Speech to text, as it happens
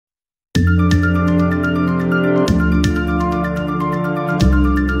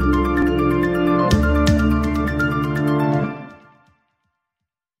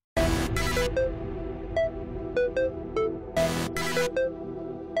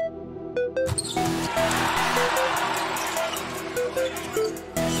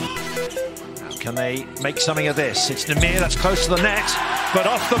Can they make something of this? It's Nimir that's close to the net, but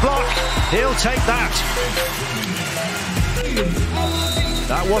off the block. He'll take that.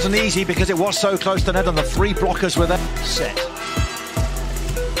 That wasn't easy because it was so close to the net and the three blockers were there. Set.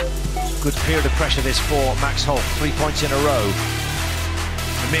 Good period of pressure this for Max Holt. 3 points in a row.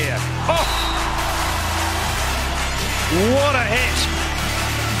 Nimir. Oh! What a hit!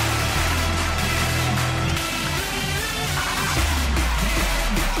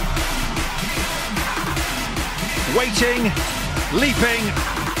 Waiting, leaping.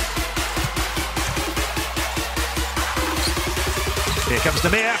 Here comes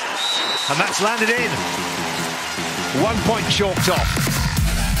Nimir, and that's landed in. 1 point chalked off.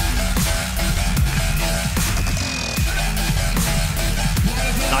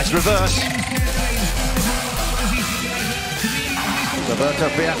 Nice reverse. Roberto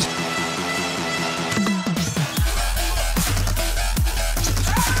Beat.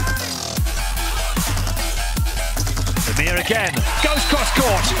 Nimir again, goes cross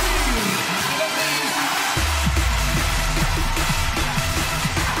court.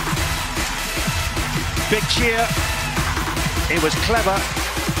 Big cheer. It was clever,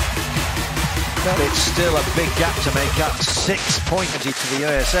 but it's still a big gap to make up. 6 points to the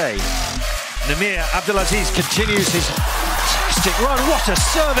USA. Nimir Abdel-Aziz continues his fantastic run. What a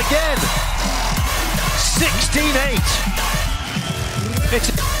serve again! 16-8.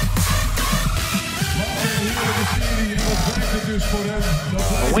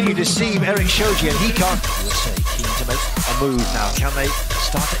 When you deceive Eric Shoji and he can't, USA keen to make a move now. Can they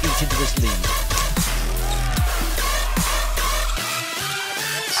start to eat into this lead?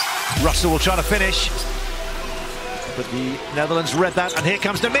 Russell will try to finish, but the Netherlands read that, and here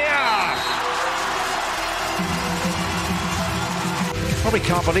comes Nimir! Probably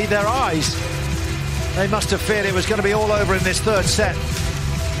can't believe their eyes. They must have feared it was going to be all over in this third set.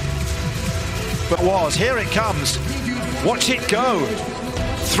 But it was. Here it comes. Watch it go.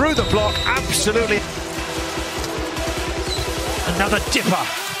 Through the block, absolutely. Another dipper.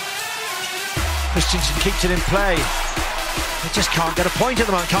 Christensen keeps it in play. They just can't get a point at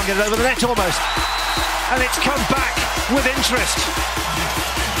the moment, can't get it over the net almost. And it's come back with interest.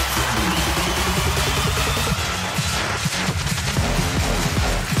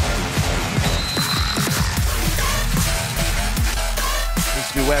 Needs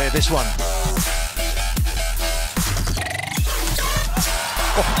to be wary of this one.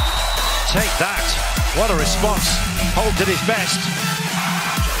 Oh, take that. What a response. Holt did his best.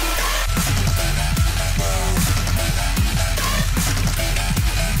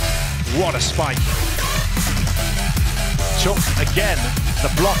 What a spike. Took again the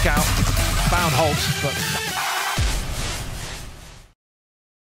block out, found Holt, but